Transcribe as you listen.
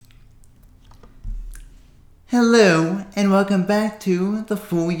Hello, and welcome back to the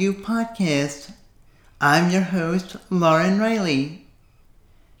Fool You podcast. I'm your host, Lauren Riley.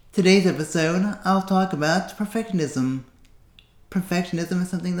 Today's episode, I'll talk about perfectionism. Perfectionism is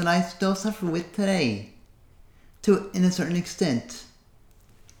something that I still suffer with today, in a certain extent.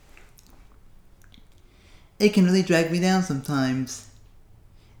 It can really drag me down sometimes,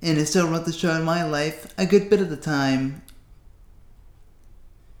 and it still runs the show in my life a good bit of the time.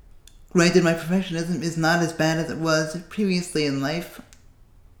 Granted, my perfectionism is not as bad as it was previously in life.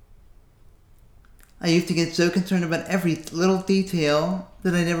 I used to get so concerned about every little detail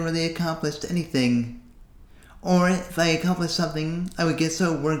that I never really accomplished anything. Or if I accomplished something, I would get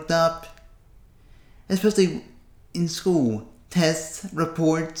so worked up, especially in school, tests,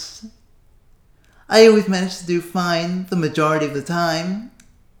 reports. I always managed to do fine the majority of the time.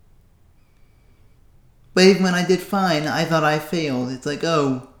 But even when I did fine, I thought I failed. It's like,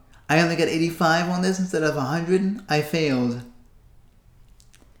 oh, I only got 85 on this instead of 100. I failed.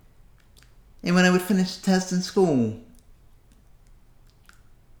 And when I would finish tests in school,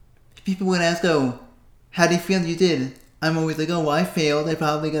 people would ask, oh, how do you feel you did? I'm always like, oh, well, I failed. I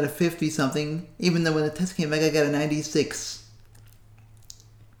probably got a 50 something, even though when the test came back, I got a 96.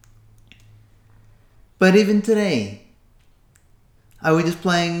 But even today, I was just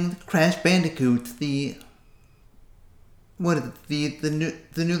playing Crash Bandicoot, the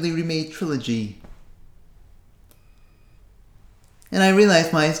newly remade trilogy. And I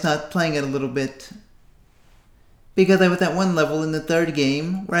realized why I stopped playing it a little bit. Because I was at one level in the third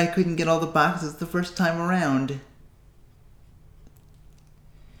game where I couldn't get all the boxes the first time around.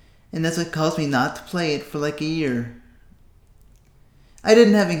 And that's what caused me not to play it for like a year. I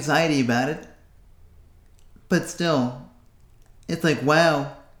didn't have anxiety about it. But still, it's like,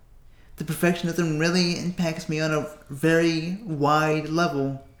 wow, the perfectionism really impacts me on a very wide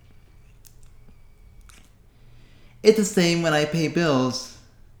level. It's the same when I pay bills.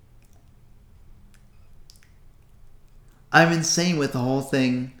 I'm insane with the whole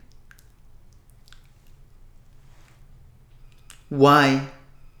thing. Why?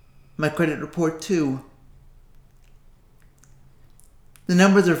 My credit report too. The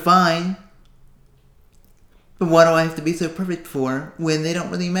numbers are fine. But why do I have to be so perfect for when they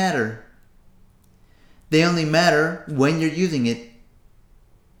don't really matter? They only matter when you're using it.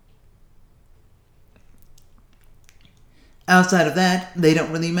 Outside of that, they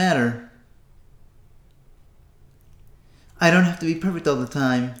don't really matter. I don't have to be perfect all the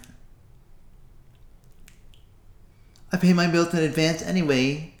time. I pay my bills in advance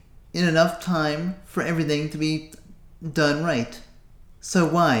anyway, in enough time for everything to be done right. So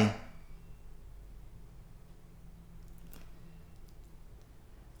why?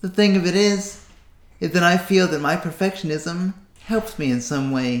 The thing of it is that I feel that my perfectionism helps me in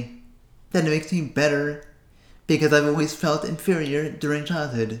some way. That it makes me better because I've always felt inferior during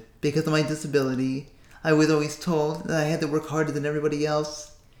childhood. Because of my disability, I was always told that I had to work harder than everybody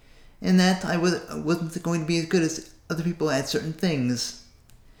else and that I wasn't going to be as good as other people at certain things.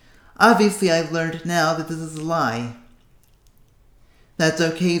 Obviously, I've learned now that this is a lie. That's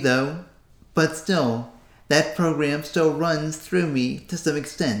okay though, but still, that program still runs through me to some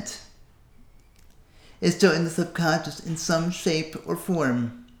extent. It's still in the subconscious in some shape or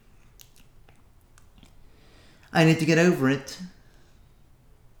form. I need to get over it.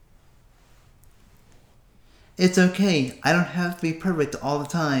 It's okay. I don't have to be perfect all the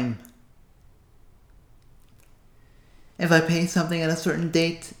time. If I pay something at a certain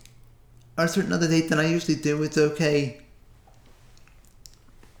date or a certain other date than I usually do, it's okay.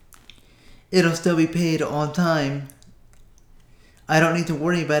 It'll still be paid on time. I don't need to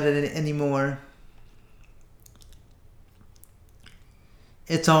worry about it anymore.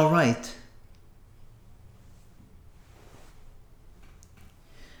 It's alright.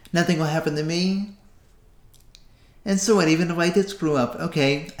 Nothing will happen to me. And so what, even if I did screw up,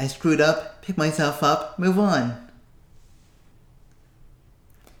 okay, I screwed up, pick myself up, move on.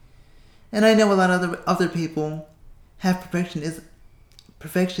 And I know a lot of other people have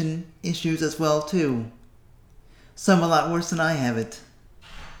perfection issues as well too. Some a lot worse than I have it.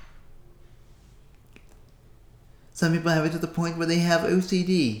 Some people have it to the point where they have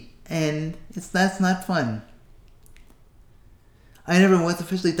OCD, and that's not fun. I never was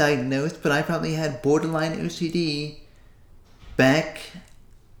officially diagnosed, but I probably had borderline OCD back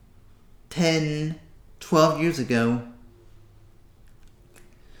 10, 12 years ago.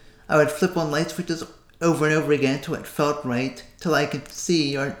 I would flip on light switches over and over again till it felt right, till I could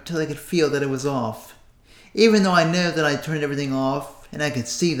see or till I could feel that it was off. Even though I know that I turned everything off and I could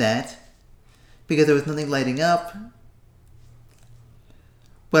see that, because there was nothing lighting up,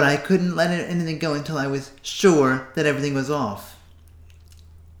 But I couldn't let anything go until I was sure that everything was off.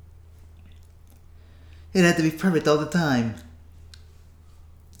 It had to be perfect all the time.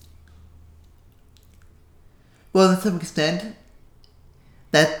 Well, to some extent,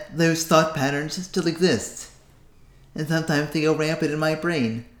 that those thought patterns still exist. And sometimes they go rampant in my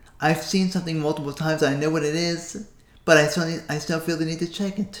brain. I've seen something multiple times, I know what it is, but I still feel the need to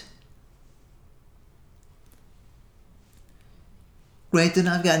check it. Granted,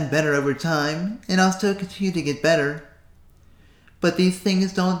 I've gotten better over time, and I'll still continue to get better. But these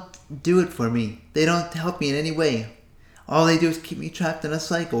things don't do it for me. They don't help me in any way. All they do is keep me trapped in a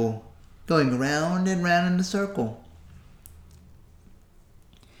cycle, going round and round in a circle.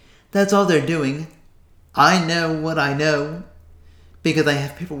 That's all they're doing. I know what I know, because I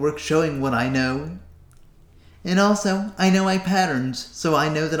have paperwork showing what I know. And also, I know my patterns, so I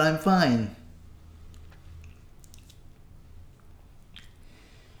know that I'm fine.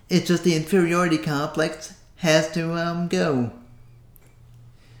 It's just the inferiority complex has to go.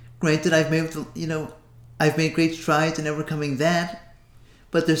 Granted, I've made great strides in overcoming that,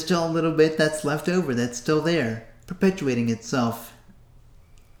 but there's still a little bit that's left over, that's still there, perpetuating itself.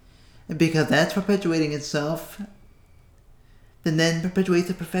 And because that's perpetuating itself, then perpetuates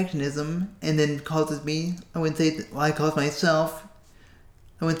the perfectionism, and then causes me, I cause myself,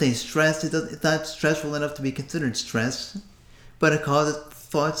 I wouldn't say stress, it's not stressful enough to be considered stress, but it causes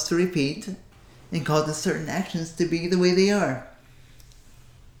thoughts to repeat, and causes certain actions to be the way they are.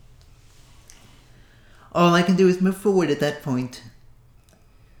 All I can do is move forward at that point.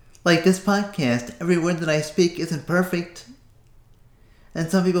 Like this podcast, every word that I speak isn't perfect, and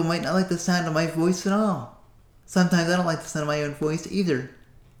some people might not like the sound of my voice at all. Sometimes I don't like the sound of my own voice either.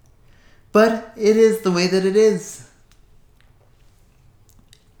 But it is the way that it is.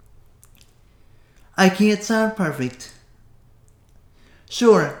 I can't sound perfect.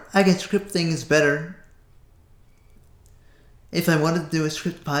 Sure, I can script things better. If I wanted to do a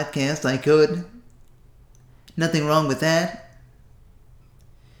script podcast, I could. Nothing wrong with that.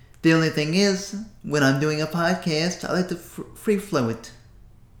 The only thing is, when I'm doing a podcast, I like to free flow it.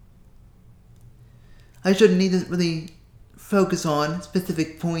 I shouldn't need to really focus on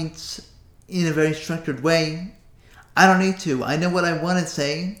specific points in a very structured way. I don't need to. I know what I want to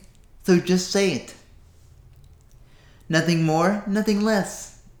say, so just say it. Nothing more, nothing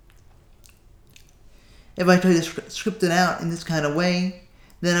less. If I try to script it out in this kind of way,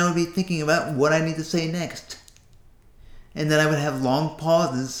 then I would be thinking about what I need to say next. And then I would have long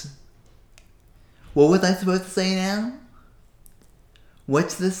pauses. What was I supposed to say now?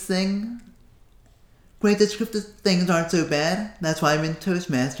 What's this thing? Granted, scripted things aren't so bad. That's why I'm in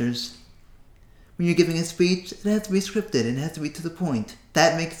Toastmasters. When you're giving a speech, it has to be scripted. It has to be to the point.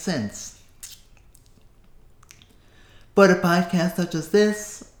 That makes sense. But a podcast such as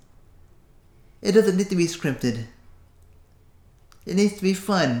this, it doesn't need to be scripted. It needs to be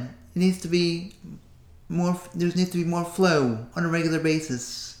fun. It needs to be there needs to be more flow on a regular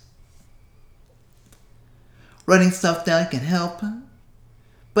basis. Writing stuff down can help,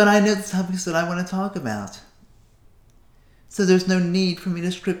 but I know the topics that I want to talk about, so there's no need for me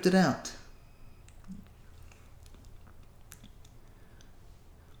to script it out.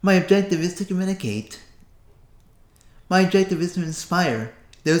 My objective is to communicate. My objective is to inspire.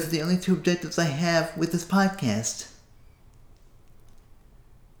 Those are the only two objectives I have with this podcast.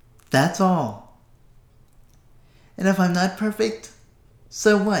 That's all. And if I'm not perfect,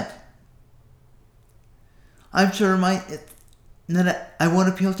 so what? I'm sure that I won't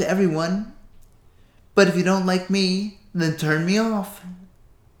appeal to everyone, but if you don't like me, then turn me off.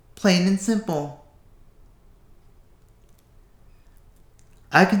 Plain and simple.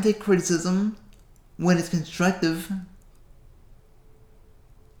 I can take criticism when it's constructive.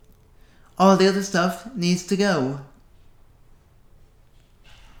 All the other stuff needs to go.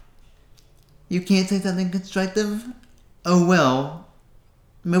 You can't say something constructive? Oh well.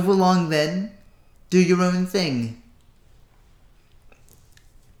 Move along then. Do your own thing.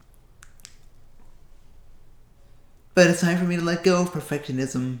 But it's time for me to let go of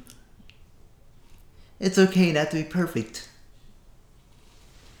perfectionism. It's okay not to be perfect.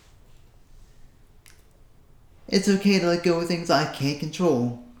 It's okay to let go of things I can't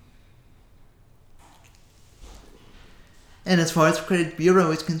control. And as far as the credit bureau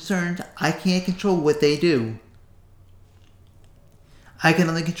is concerned, I can't control what they do. I can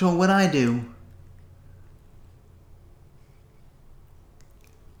only control what I do.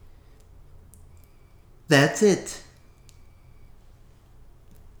 That's it.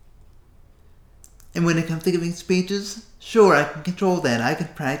 And when it comes to giving speeches, sure, I can control that. I can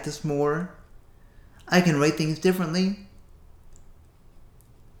practice more. I can write things differently.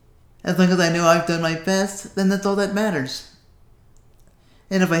 As long as I know I've done my best, then that's all that matters.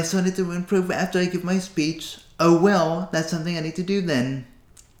 And if I still need to improve after I give my speech, oh well, that's something I need to do then.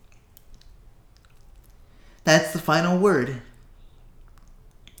 That's the final word.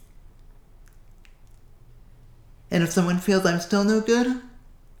 And if someone feels I'm still no good,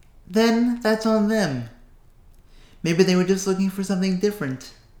 then that's on them. Maybe they were just looking for something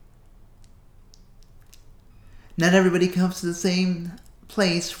different. Not everybody comes to the same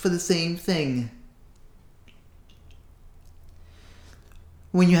place for the same thing.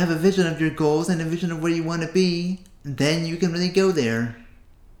 When you have a vision of your goals and a vision of where you want to be, then you can really go there.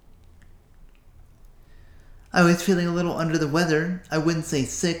 I was feeling a little under the weather. I wouldn't say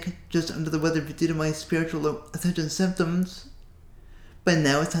sick, just under the weather due to my spiritual ascension symptoms. But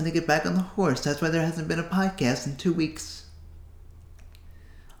now it's time to get back on the horse. That's why there hasn't been a podcast in 2 weeks.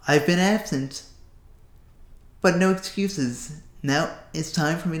 I've been absent, but no excuses. Now it's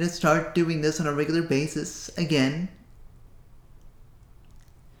time for me to start doing this on a regular basis again.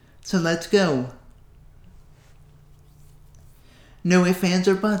 So let's go. No ifs, ands,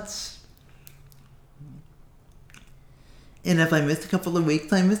 or buts. And if I missed a couple of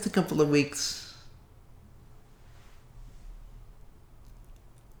weeks, I missed a couple of weeks.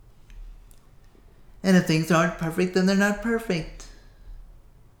 And if things aren't perfect, then they're not perfect.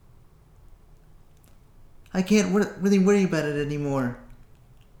 I can't really worry about it anymore.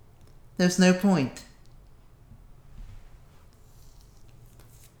 There's no point.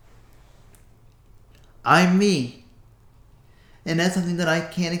 I'm me. And that's something that I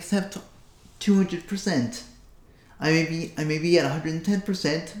can't accept 200%. I may be at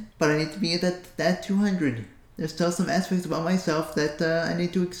 110%, but I need to be at that 200. There's still some aspects about myself that I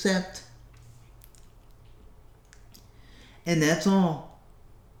need to accept. And that's all.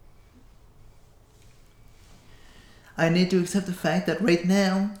 I need to accept the fact that right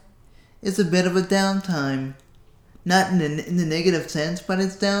now is a bit of a downtime. Not in the negative sense, but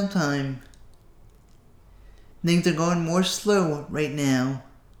it's downtime. Things are going more slow right now.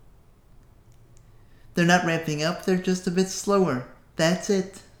 They're not ramping up, they're just a bit slower. That's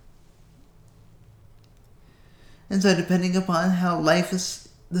it. And so depending upon how life is,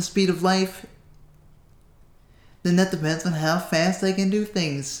 the speed of life, then that depends on how fast I can do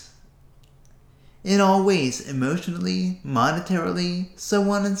things. In all ways, emotionally, monetarily,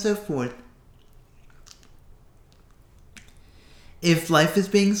 so on and so forth. If life is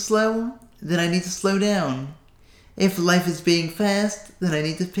being slow, then I need to slow down. If life is being fast, then I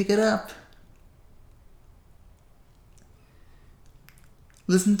need to pick it up.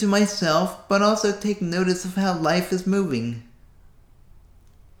 Listen to myself, but also take notice of how life is moving.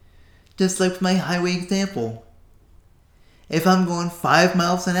 Just like with my highway example. If I'm going 5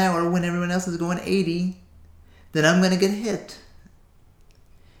 miles an hour when everyone else is going 80, then I'm going to get hit.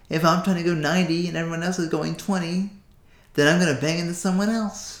 If I'm trying to go 90 and everyone else is going 20, then I'm going to bang into someone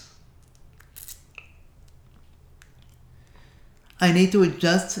else. I need to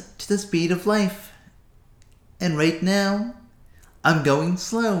adjust to the speed of life. And right now, I'm going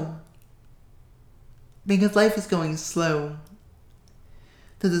slow. Because life is going slow.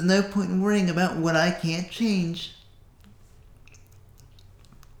 So there's no point in worrying about what I can't change.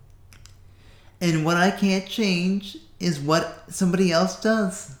 And what I can't change is what somebody else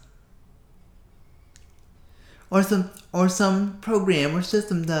does. Or some program or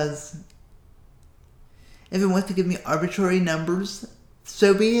system does. If it wants to give me arbitrary numbers,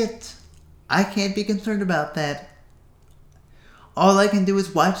 so be it. I can't be concerned about that. All I can do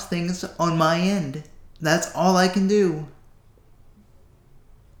is watch things on my end. That's all I can do.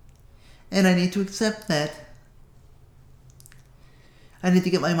 And I need to accept that. I need to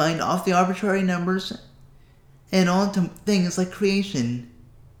get my mind off the arbitrary numbers and on to things like creation.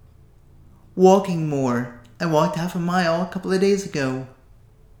 Walking more. I walked half a mile a couple of days ago.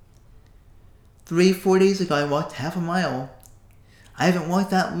 3-4 days ago I walked half a mile. I haven't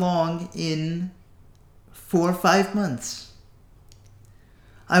walked that long in 4 or 5 months.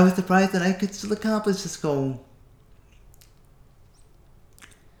 I was surprised that I could still accomplish this goal.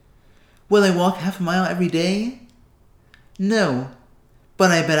 Will I walk half a mile every day? No. But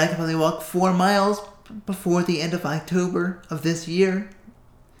I bet I can probably walk 4 miles before the end of October of this year.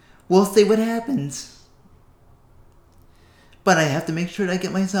 We'll see what happens. But I have to make sure that I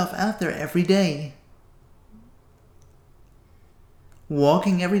get myself out there every day.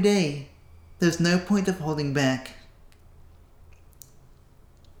 Walking every day. There's no point of holding back.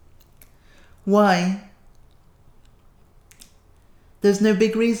 Why? There's no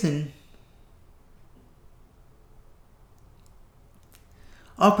big reason.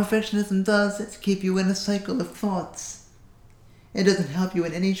 All perfectionism does is keep you in a cycle of thoughts. It doesn't help you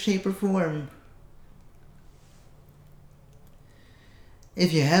in any shape or form.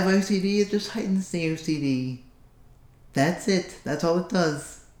 If you have OCD, it just heightens the OCD. That's it. That's all it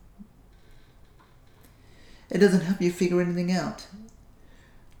does. It doesn't help you figure anything out.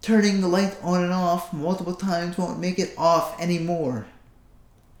 Turning the light on and off multiple times won't make it off anymore.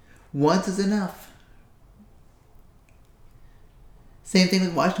 Once is enough. Same thing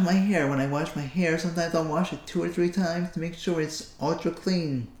with washing my hair. When I wash my hair, sometimes I'll wash it 2 or 3 times to make sure it's ultra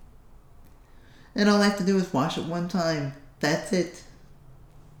clean. And all I have to do is wash it 1 time. That's it.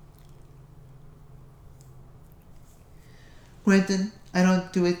 Granted, I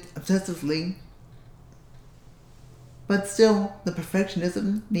don't do it obsessively. But still, the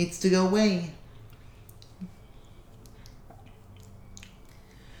perfectionism needs to go away.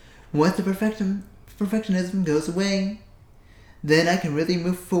 Once the perfectionism goes away, then I can really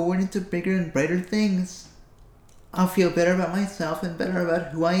move forward into bigger and brighter things. I'll feel better about myself and better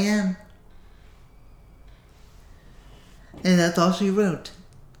about who I am. And that's all she wrote.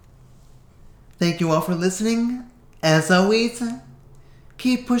 Thank you all for listening. As always,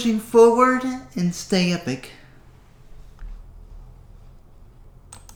 keep pushing forward and stay epic.